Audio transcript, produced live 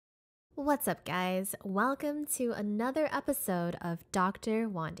What's up, guys? Welcome to another episode of Dr.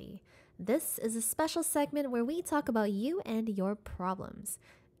 Wondy. This is a special segment where we talk about you and your problems.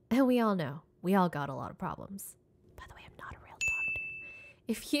 And we all know, we all got a lot of problems. By the way, I'm not a real doctor.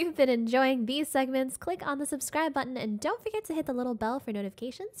 If you've been enjoying these segments, click on the subscribe button and don't forget to hit the little bell for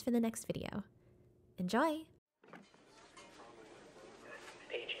notifications for the next video. Enjoy!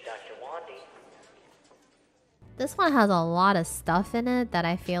 Paging Dr. Wondy. This one has a lot of stuff in it that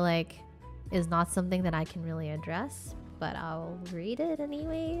I feel like is not something that I can really address, but I'll read it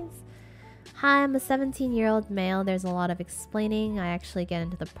anyways. Hi, I'm a 17-year-old male. There's a lot of explaining. I actually get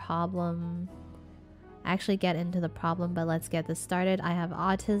into the problem, but let's get this started. I have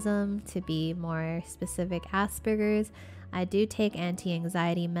autism, to be more specific, Asperger's. I do take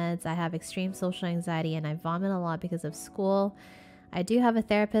anti-anxiety meds. I have extreme social anxiety and I vomit a lot because of school. I do have a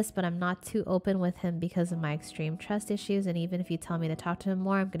therapist, but I'm not too open with him because of my extreme trust issues. And even if you tell me to talk to him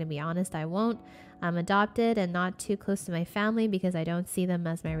more, I'm going to be honest, I won't. I'm adopted and not too close to my family because I don't see them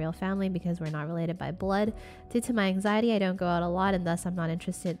as my real family because we're not related by blood. Due to my anxiety, I don't go out a lot and thus I'm not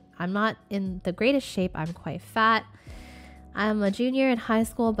interested. I'm not in the greatest shape. I'm quite fat. I'm a junior in high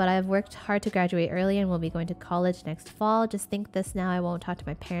school, but I've worked hard to graduate early and will be going to college next fall. Just think this now. I won't talk to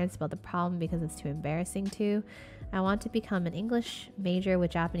my parents about the problem because it's too embarrassing to. I want to become an English major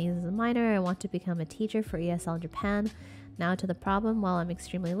with Japanese as a minor. I want to become a teacher for ESL in Japan. Now to the problem. While I'm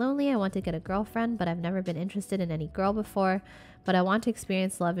extremely lonely, I want to get a girlfriend, but I've never been interested in any girl before. But I want to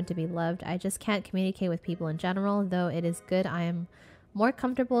experience love and to be loved. I just can't communicate with people in general, though it is good. I am more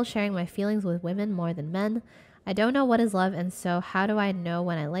comfortable sharing my feelings with women more than men. I don't know what is love, and so how do I know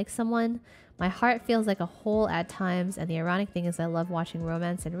when I like someone? My heart feels like a hole at times, and the ironic thing is I love watching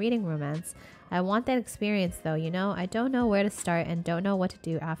romance and reading romance. I want that experience though, you know? I don't know where to start and don't know what to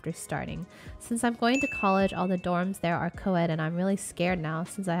do after starting. Since I'm going to college, all the dorms there are co-ed and I'm really scared now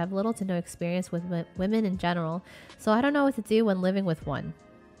since I have little to no experience with women in general. So I don't know what to do when living with one.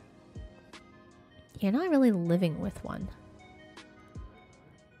 You're not really living with one.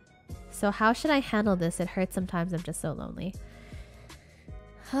 So how should I handle this? It hurts sometimes. I'm just so lonely.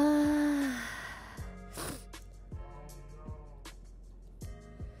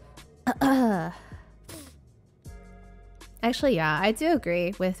 Actually, yeah, I do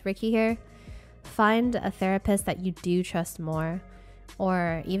agree with Ricky here. Find a therapist that you do trust more,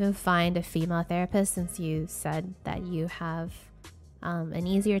 or even find a female therapist since you said that you have an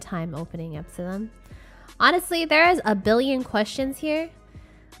easier time opening up to them. Honestly, there is a billion questions here,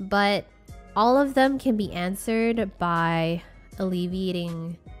 but all of them can be answered by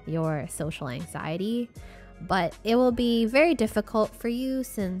alleviating your social anxiety, but it will be very difficult for you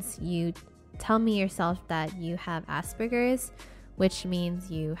since you tell me yourself that you have Asperger's, which means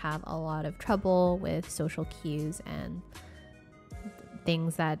you have a lot of trouble with social cues and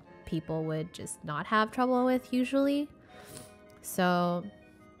things that people would just not have trouble with usually. So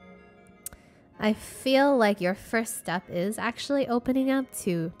I feel like your first step is actually opening up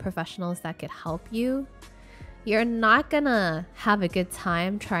to professionals that could help you. You're not gonna have a good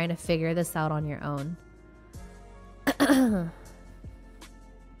time trying to figure this out on your own.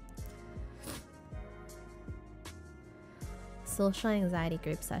 Social anxiety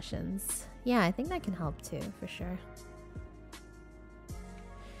group sessions. Yeah, I think that can help too, for sure.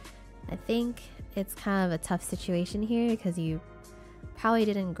 I think it's kind of a tough situation here because you probably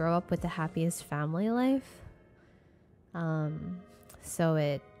didn't grow up with the happiest family life. So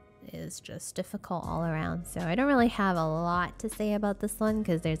it is just difficult all around. So I don't really have a lot to say about this one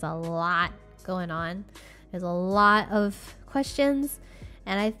because there's a lot going on. There's a lot of questions,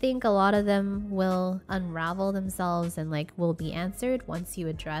 and I think a lot of them will unravel themselves and like will be answered once you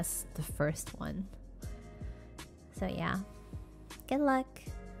address the first one. So yeah, good luck.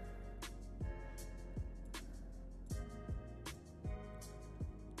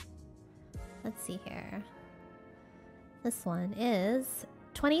 Let's see here. This one is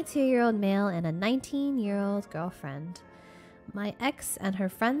 22-year-old male and a 19-year-old girlfriend. My ex and her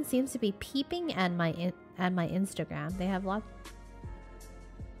friend seems to be peeping at my Instagram.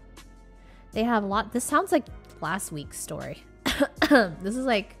 This sounds like last week's story. This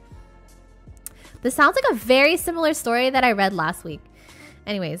sounds like a very similar story that I read last week.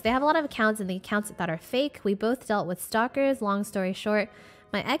 Anyways, they have a lot of accounts and the accounts that are fake. We both dealt with stalkers. Long story short,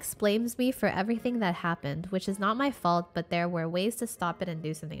 my ex blames me for everything that happened, which is not my fault, but there were ways to stop it and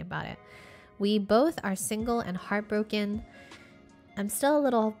do something about it. We both are single and heartbroken. I'm still a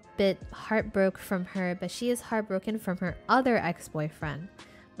little bit heartbroken from her, but she is heartbroken from her other ex-boyfriend.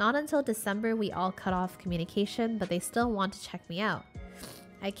 Not until December we all cut off communication, but they still want to check me out.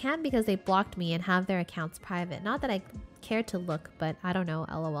 I can't because they blocked me and have their accounts private. Not that I care to look, but I don't know,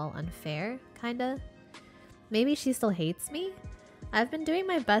 lol, unfair, kinda. Maybe she still hates me? I've been doing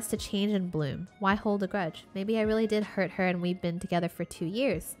my best to change and bloom. Why hold a grudge? Maybe I really did hurt her and we've been together for 2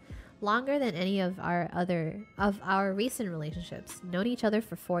 years. Longer than any of our recent relationships. Known each other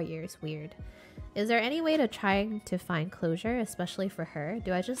for 4 years. Weird. Is there any way to try to find closure, especially for her?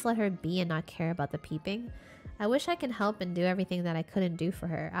 Do I just let her be and not care about the peeping? I wish I can help and do everything that I couldn't do for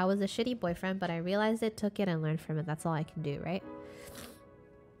her. I was a shitty boyfriend, but I realized it, took it, and learned from it. That's all I can do, right?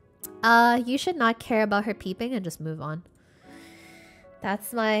 You should not care about her peeping and just move on.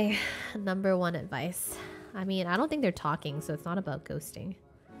 That's my #1 advice. I mean, I don't think they're talking, so it's not about ghosting.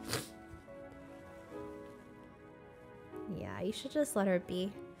 Yeah, you should just let her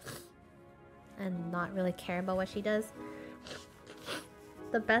be and not really care about what she does.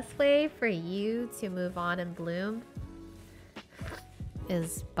 The best way for you to move on and bloom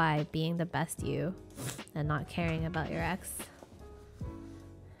is by being the best you and not caring about your ex.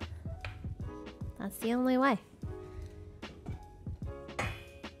 That's the only way.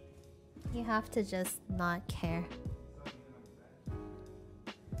 You have to just not care.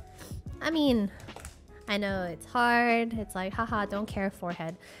 I mean, I know it's hard. It's like, haha, don't care,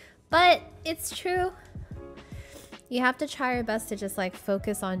 forehead. But it's true. You have to try your best to just like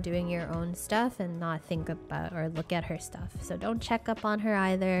focus on doing your own stuff and not think about or look at her stuff. So don't check up on her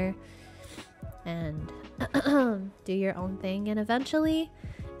either. And do your own thing. And eventually,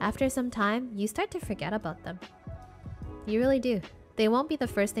 after some time, you start to forget about them. You really do. They won't be the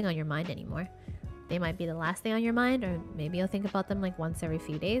first thing on your mind anymore. They might be the last thing on your mind, or maybe you'll think about them like once every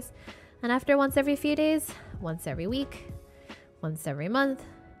few days. And after once every few days, once every week, once every month,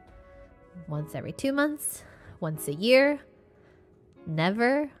 once every 2 months, once a year,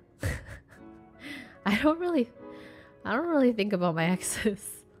 never. I don't really think about my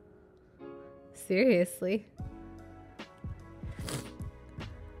exes. Seriously.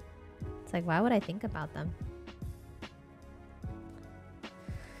 It's like, why would I think about them?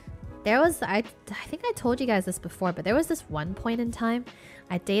 There was, I think I told you guys this before, but there was this one point in time,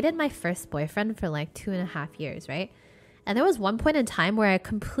 I dated my first boyfriend for like 2.5 years, right? And there was one point in time where I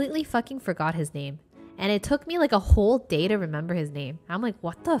completely fucking forgot his name. And it took me like a whole day to remember his name. I'm like,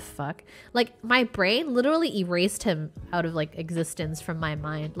 what the fuck? Like, my brain literally erased him out of like existence from my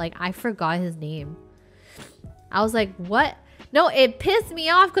mind. Like, I forgot his name. I was like, what? No, it pissed me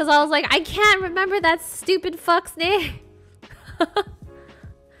off because I was like, I can't remember that stupid fuck's name.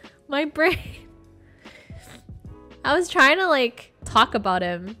 My brain. I was trying to like talk about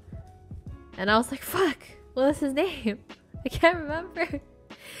him. And I was like, fuck, what was his name? I can't remember.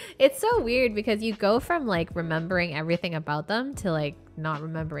 It's so weird because you go from like remembering everything about them to like not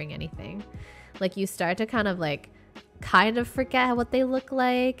remembering anything. Like you start to kind of forget what they look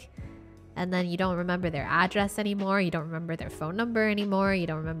like. And then you don't remember their address anymore. You don't remember their phone number anymore. You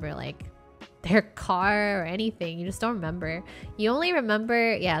don't remember like their car or anything. You just don't remember. You only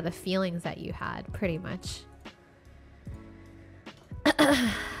remember, yeah, the feelings that you had, pretty much.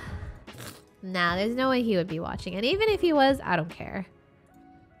 Nah, there's no way he would be watching. And even if he was, I don't care.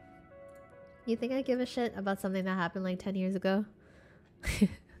 You think I give a shit about something that happened like 10 years ago?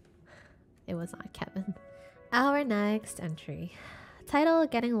 It was not Kevin. Our next entry. Title,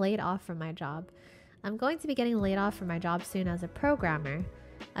 getting laid off from my job. I'm going to be getting laid off from my job soon as a programmer.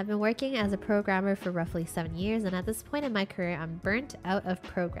 I've been working as a programmer for roughly 7 years, and at this point in my career, I'm burnt out of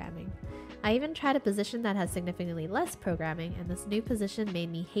programming. I even tried a position that has significantly less programming, and this new position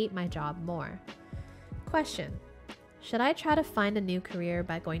made me hate my job more. Question. Should I try to find a new career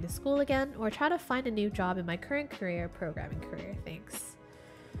by going to school again, or try to find a new job in my current career, programming career? Thanks.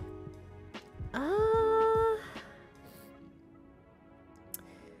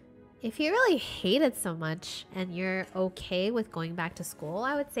 If you really hate it so much and you're okay with going back to school,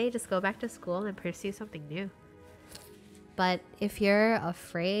 I would say just go back to school and pursue something new. But if you're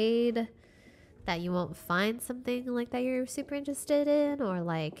afraid that you won't find something like that you're super interested in, or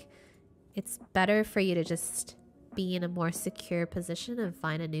like it's better for you to just be in a more secure position and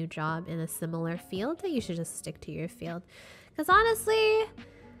find a new job in a similar field, then you should just stick to your field. Because honestly,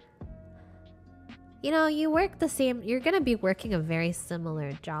 you know, you work the same, you're going to be working a very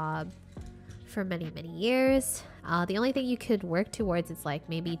similar job for many, many years. The only thing you could work towards is like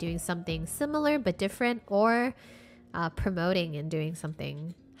maybe doing something similar but different, or promoting and doing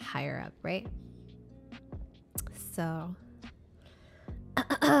something higher up, right? So,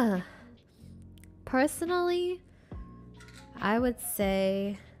 personally, I would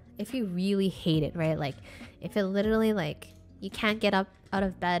say if you really hate it, right? Like if it literally like you can't get up out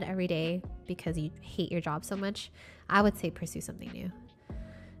of bed every day because you hate your job so much, I would say pursue something new.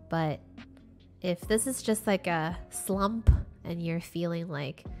 But if this is just like a slump and you're feeling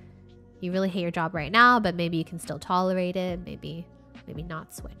like you really hate your job right now, but maybe you can still tolerate it, maybe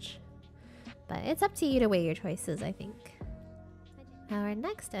not switch. But it's up to you to weigh your choices, I think. Our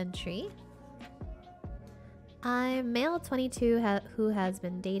next entry. I'm male 22 who has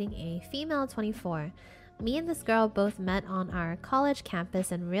been dating a female 24. Me and this girl both met on our college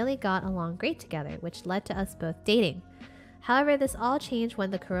campus and really got along great together, which led to us both dating. However, this all changed when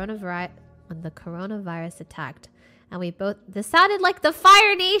the coronavirus attacked, and we both... This sounded like the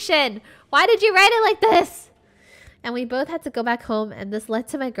Fire Nation! Why did you write it like this? And we both had to go back home, and this led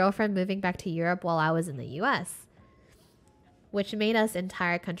to my girlfriend moving back to Europe while I was in the US, which made us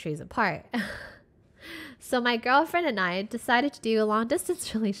entire countries apart. So my girlfriend and I decided to do a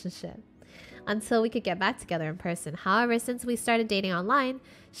long-distance relationship until we could get back together in person. However, since we started dating online,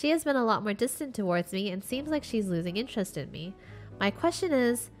 she has been a lot more distant towards me and seems like she's losing interest in me. My question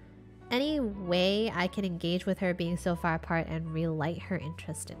is, any way I can engage with her being so far apart and relight her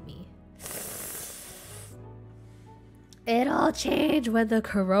interest in me? It all changed when the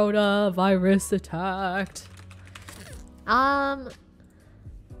coronavirus attacked.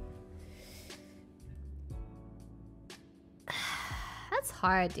 That's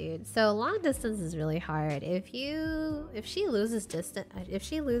hard, dude. So long distance is really hard. If she loses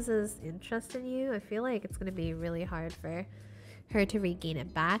interest in you, I feel like it's gonna be really hard for her to regain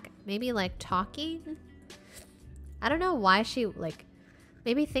it back. Maybe like talking. I don't know why she like.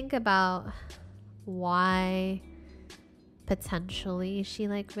 Maybe think about why potentially she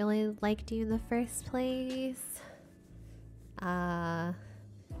like really liked you in the first place. I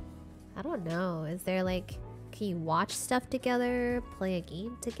don't know. Is there like, can you watch stuff together, play a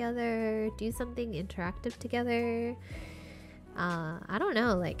game together, do something interactive together? I don't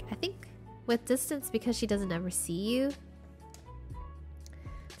know. Like, I think with distance, because she doesn't ever see you,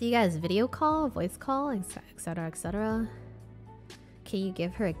 do you guys video call, voice call, etc, etc? Can you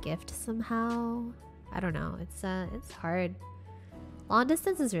give her a gift somehow? I don't know. It's hard. Long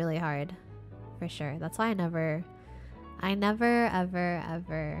distance is really hard, for sure. That's why I never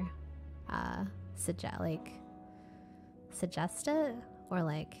ever suggest it, or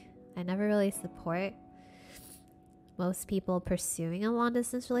like I never really support most people pursuing a long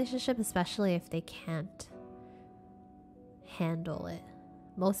distance relationship, especially if they can't handle it.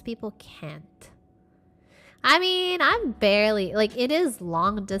 Most people can't. I mean, I'm barely like, it is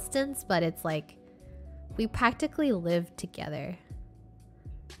long distance, but it's like we practically live together.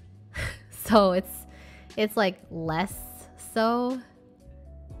 So it's like less so,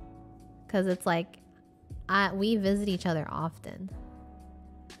 because it's like we visit each other often.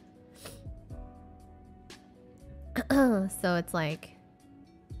 So it's like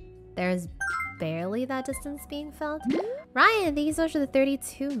there's barely that distance being felt. Ryan, thank you so much for the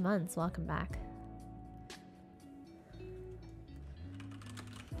 32 months. Welcome back.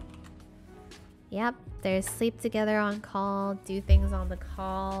 Yep, there's sleep together on call, do things on the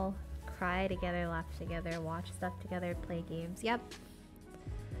call, cry together, laugh together, watch stuff together, play games. Yep.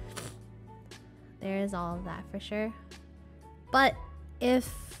 There is all of that for sure. But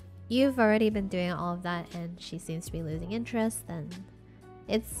if you've already been doing all of that and she seems to be losing interest, then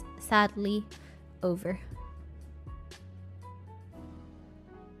it's sadly over.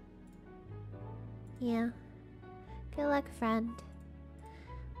 Yeah. Good luck, friend.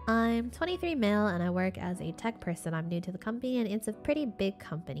 I'm 23 male and I work as a tech person. I'm new to the company and it's a pretty big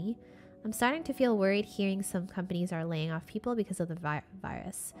company. I'm starting to feel worried hearing some companies are laying off people because of the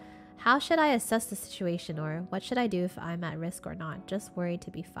virus. How should I assess the situation, or what should I do if I'm at risk or not? Just worried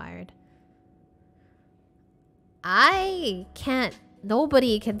to be fired. I can't,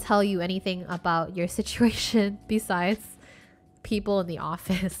 nobody can tell you anything about your situation besides people in the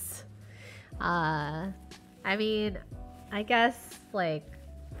office. I mean, I guess like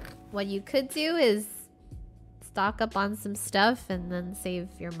what you could do is stock up on some stuff and then save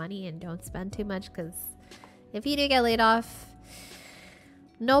your money and don't spend too much, because if you do get laid off,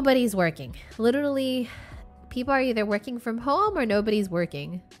 nobody's working. Literally, people are either working from home or nobody's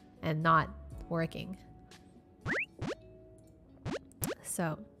working and not working.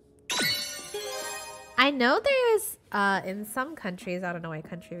 So I know there's in some countries, I don't know what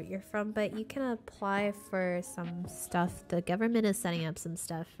country you're from, but you can apply for some stuff. The government is setting up some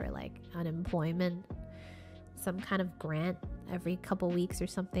stuff for like unemployment, some kind of grant every couple weeks or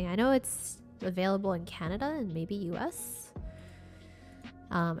something. I know it's available in Canada and maybe US.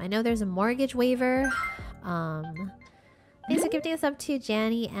 I know there's a mortgage waiver. Thanks for gifting us up to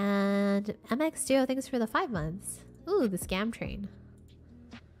Janny and MX Duo. Thanks for the 5 months. Ooh, the scam train.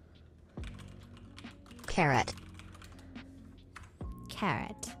 Carrot.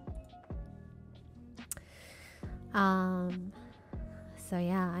 Carrot. So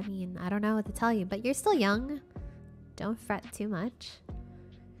yeah, I mean, I don't know what to tell you, but you're still young. Don't fret too much.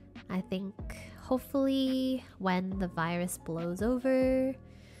 I think hopefully when the virus blows over,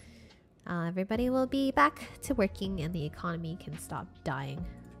 everybody will be back to working and the economy can stop dying.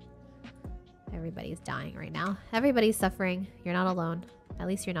 Everybody's dying right now. Everybody's suffering. You're not alone. At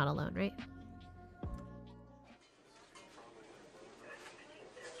least you're not alone, right?